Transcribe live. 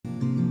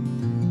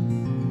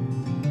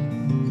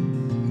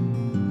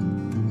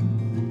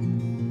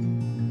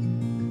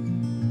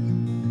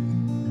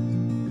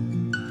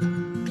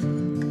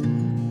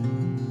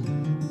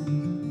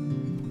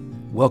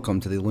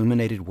Welcome to the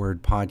Illuminated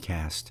Word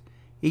Podcast.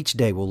 Each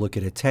day we'll look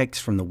at a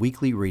text from the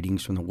weekly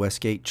readings from the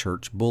Westgate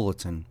Church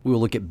Bulletin. We will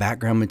look at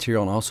background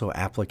material and also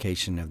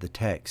application of the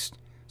text.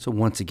 So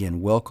once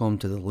again, welcome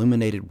to the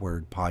Illuminated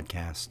Word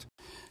Podcast.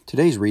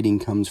 Today's reading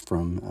comes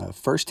from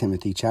 1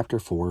 Timothy chapter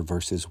 4,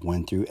 verses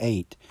 1 through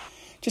 8.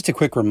 Just a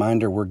quick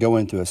reminder, we're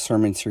going through a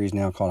sermon series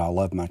now called I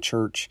Love My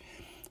Church.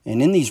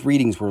 And in these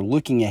readings, we're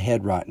looking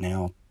ahead right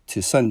now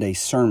to Sunday's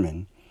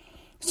sermon.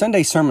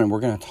 Sunday's sermon, we're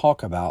going to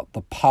talk about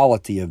the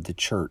polity of the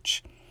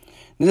church.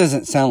 This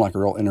doesn't sound like a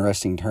real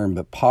interesting term,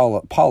 but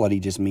polity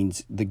just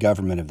means the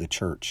government of the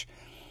church.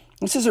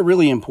 This is a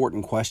really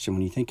important question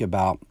when you think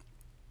about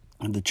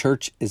if the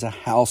church is a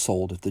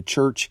household, if the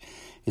church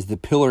is the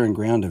pillar and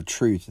ground of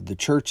truth, if the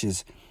church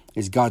is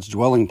God's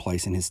dwelling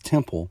place and His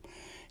temple.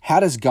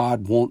 How does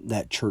God want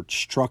that church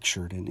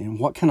structured? And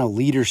what kind of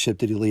leadership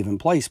did He leave in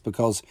place?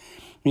 Because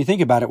when you think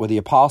about it with the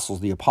apostles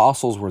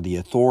were the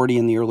authority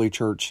in the early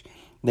church.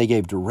 They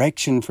gave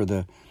direction for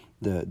the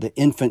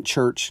infant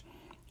church.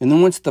 And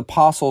then once the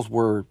apostles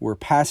were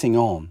passing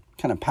on,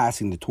 kind of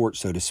passing the torch,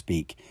 so to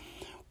speak,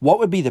 what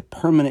would be the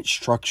permanent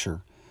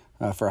structure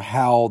for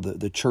how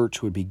the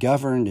church would be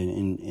governed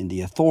and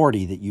the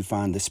authority that you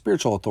find, the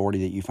spiritual authority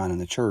that you find in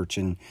the church?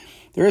 And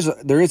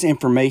there is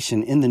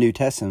information in the New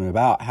Testament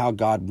about how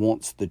God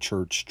wants the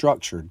church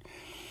structured.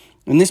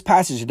 In this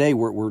passage today,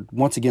 we're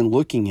once again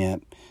looking at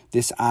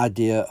this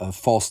idea of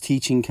false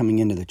teaching coming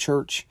into the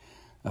church,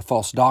 a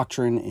false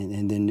doctrine,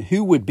 and then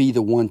who would be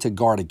the one to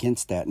guard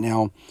against that?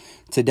 Now,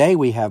 today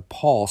we have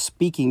Paul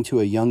speaking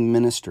to a young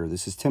minister.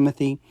 This is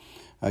Timothy,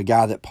 a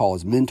guy that Paul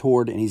has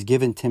mentored, and he's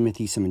given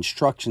Timothy some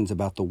instructions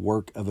about the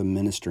work of a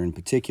minister in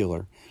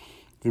particular.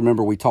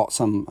 Remember, we talked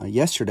some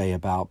yesterday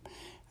about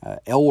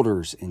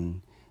elders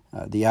and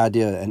the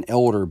idea of an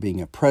elder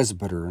being a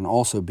presbyter and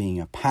also being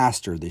a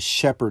pastor, this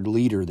shepherd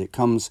leader that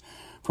comes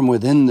from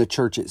within the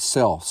church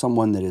itself,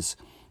 someone that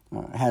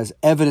has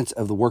evidence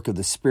of the work of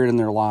the Spirit in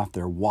their life.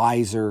 They're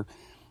wiser.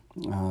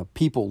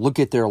 People look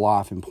at their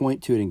life and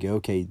point to it and go,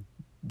 okay,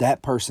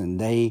 that person,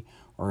 they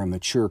are a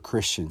mature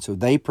Christian. So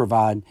they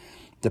provide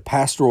the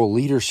pastoral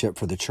leadership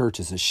for the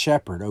church as a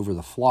shepherd over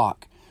the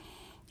flock.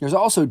 There's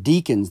also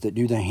deacons that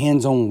do the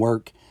hands-on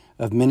work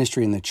of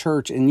ministry in the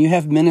church. And you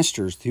have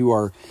ministers who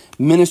are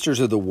ministers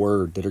of the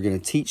Word that are going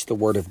to teach the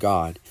Word of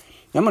God.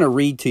 I'm going to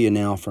read to you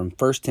now from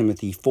 1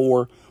 Timothy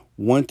 4,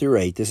 1 through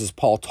 8. This is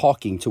Paul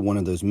talking to one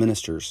of those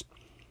ministers.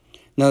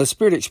 Now the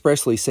Spirit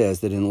expressly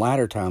says that in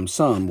latter times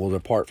some will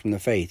depart from the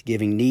faith,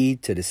 giving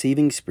heed to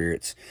deceiving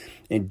spirits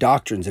and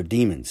doctrines of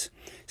demons,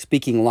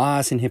 speaking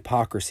lies and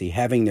hypocrisy,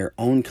 having their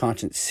own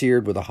conscience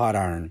seared with a hot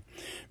iron,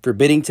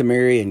 forbidding to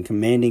marry and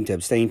commanding to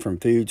abstain from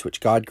foods which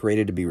God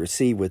created to be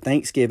received with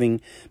thanksgiving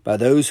by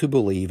those who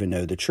believe and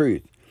know the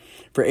truth.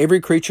 For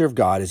every creature of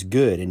God is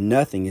good, and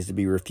nothing is to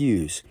be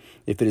refused,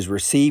 if it is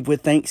received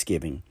with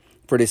thanksgiving.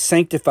 For it is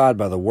sanctified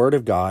by the word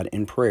of God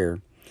and prayer.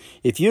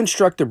 If you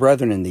instruct the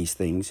brethren in these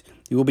things,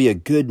 you will be a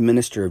good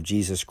minister of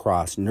Jesus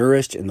Christ,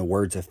 nourished in the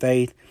words of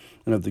faith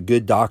and of the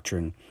good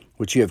doctrine,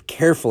 which you have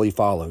carefully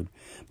followed.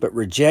 But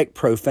reject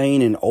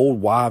profane and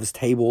old wives'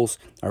 fables,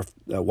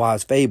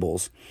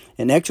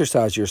 and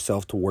exercise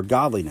yourself toward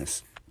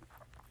godliness.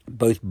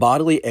 For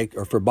bodily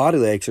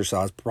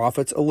exercise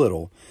profits a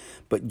little,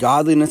 but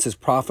godliness is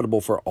profitable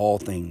for all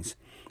things,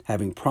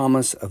 having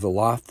promise of the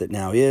life that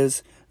now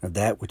is, of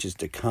that which is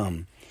to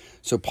come.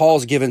 So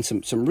Paul's given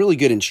some really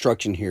good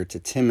instruction here to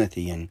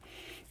Timothy. And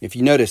if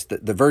you notice,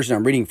 the version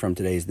I'm reading from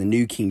today is the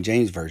New King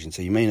James Version.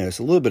 So you may notice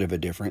a little bit of a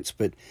difference.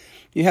 But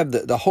you have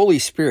the Holy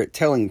Spirit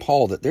telling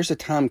Paul that there's a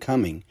time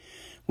coming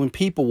when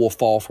people will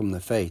fall from the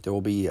faith. There will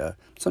be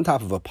some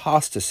type of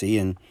apostasy.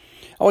 And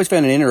I always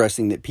found it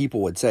interesting that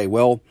people would say,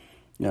 well,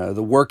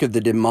 the work of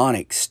the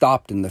demonic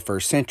stopped in the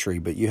first century.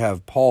 But you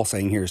have Paul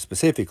saying here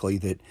specifically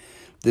that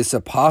this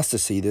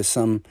apostasy,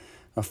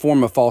 a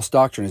form of false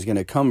doctrine is going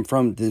to come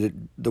from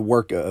the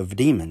work of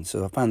demons.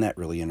 So I find that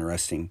really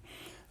interesting.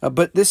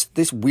 But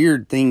this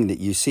weird thing that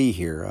you see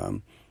here,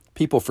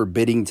 people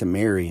forbidding to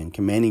marry and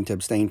commanding to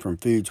abstain from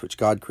foods which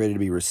God created to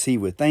be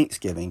received with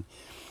thanksgiving,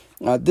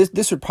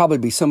 this would probably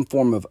be some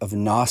form of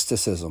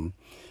Gnosticism.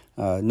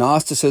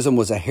 Gnosticism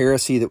was a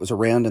heresy that was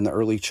around in the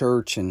early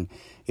church, and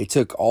it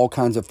took all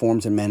kinds of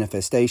forms and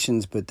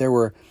manifestations, but there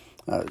were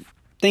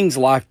things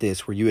like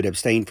this where you would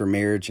abstain from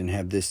marriage and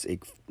have this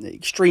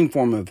extreme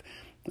form of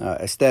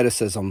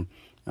asceticism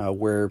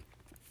where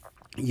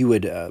you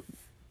would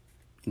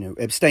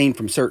abstain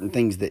from certain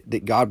things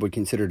that God would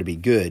consider to be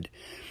good.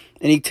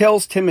 And he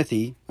tells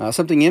Timothy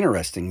something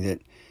interesting, that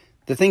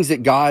the things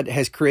that God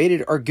has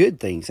created are good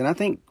things. And I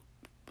think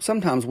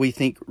sometimes we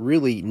think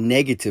really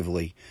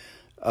negatively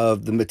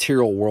of the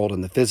material world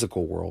and the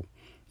physical world.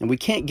 And we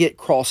can't get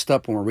crossed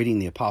up when we're reading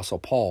the Apostle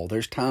Paul.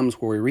 There's times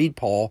where we read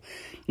Paul,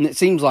 and it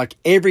seems like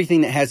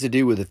everything that has to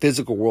do with the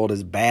physical world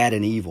is bad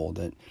and evil,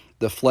 that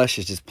the flesh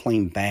is just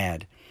plain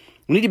bad.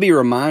 We need to be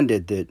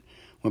reminded that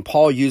when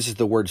Paul uses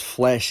the word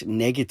flesh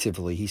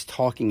negatively, he's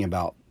talking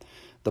about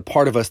the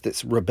part of us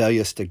that's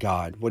rebellious to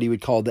God, what he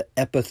would call the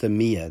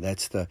epithemia.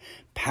 That's the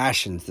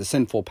passions, the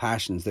sinful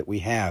passions that we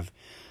have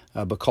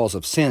because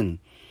of sin.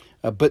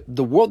 But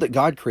the world that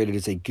God created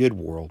is a good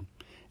world,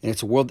 and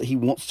it's a world that he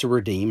wants to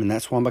redeem, and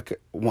that's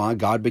why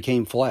God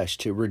became flesh,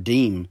 to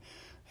redeem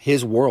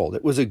his world.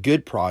 It was a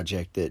good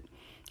project that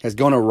has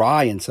gone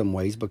awry in some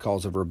ways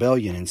because of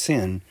rebellion and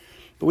sin,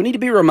 but we need to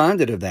be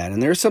reminded of that,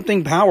 and there's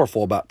something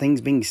powerful about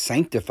things being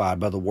sanctified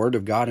by the Word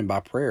of God and by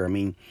prayer. I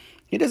mean,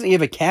 he doesn't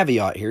give a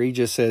caveat here. He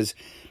just says,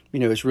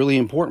 it's really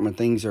important when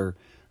things are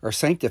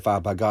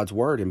sanctified by God's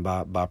Word and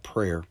by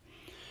prayer.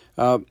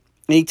 And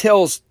he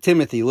tells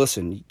Timothy,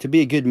 listen, to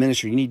be a good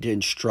minister, you need to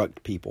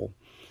instruct people.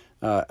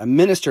 A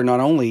minister not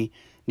only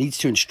needs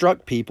to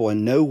instruct people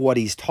and know what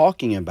he's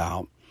talking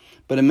about,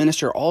 but a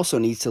minister also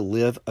needs to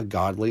live a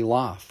godly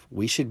life.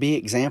 We should be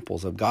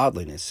examples of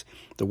godliness.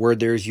 The word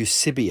there is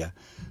eusebia,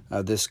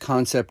 this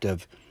concept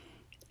of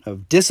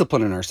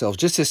disciplining ourselves.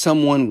 Just as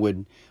someone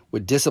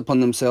would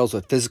discipline themselves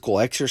with physical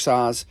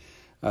exercise,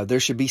 there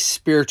should be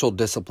spiritual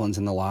disciplines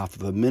in the life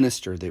of a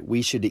minister that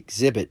we should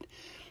exhibit.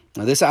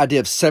 Now, this idea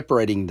of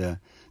separating the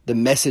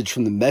message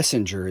from the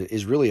messenger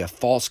is really a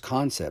false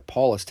concept.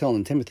 Paul is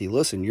telling Timothy,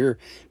 listen, your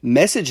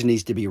message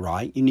needs to be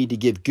right. You need to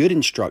give good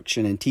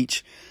instruction and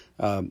teach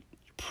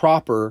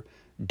proper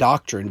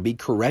doctrine, be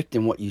correct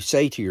in what you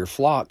say to your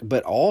flock,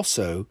 but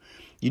also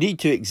you need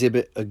to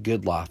exhibit a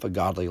good life, a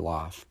godly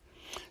life.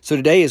 So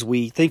today, as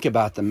we think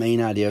about the main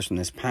ideas from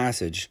this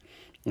passage,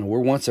 we're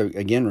once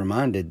again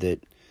reminded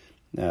that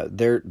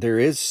there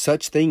is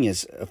such thing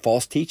as a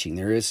false teaching.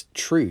 There is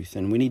truth,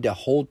 and we need to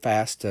hold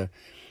fast to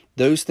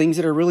those things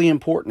that are really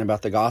important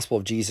about the gospel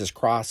of Jesus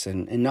Christ,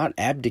 and not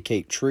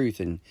abdicate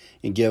truth and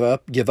give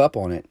up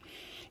on it.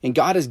 And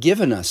God has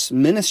given us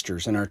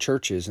ministers in our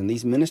churches, and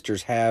these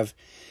ministers have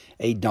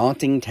a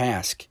daunting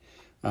task.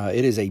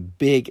 It is a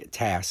big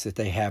task that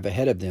they have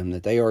ahead of them,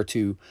 that they are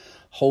to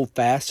hold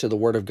fast to the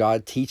Word of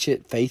God, teach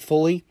it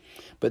faithfully,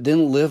 but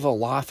then live a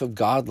life of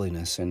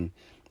godliness. And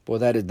boy,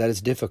 that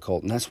is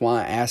difficult. And that's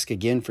why I ask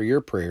again for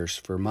your prayers,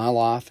 for my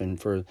life and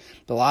for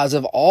the lives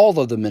of all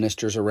of the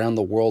ministers around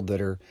the world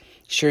that are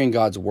sharing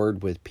God's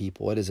Word with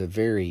people. It is a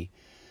very,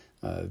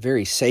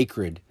 very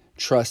sacred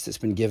trust that's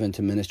been given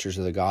to ministers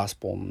of the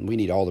gospel, and we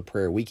need all the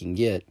prayer we can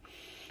get.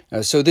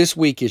 So this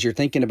week, as you're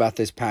thinking about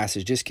this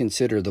passage, just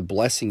consider the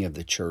blessing of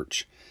the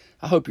church.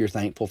 I hope you're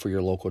thankful for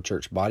your local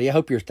church body. I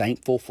hope you're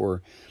thankful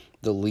for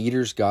the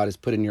leaders God has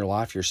put in your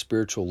life, your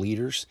spiritual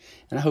leaders,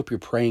 and I hope you're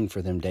praying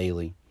for them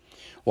daily.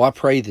 Well, I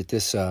pray that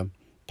this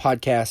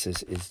podcast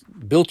is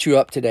built you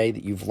up today,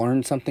 that you've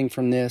learned something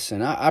from this,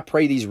 and I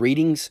pray these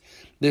readings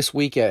this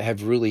week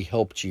have really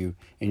helped you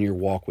in your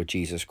walk with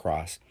Jesus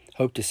Christ.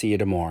 Hope to see you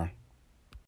tomorrow.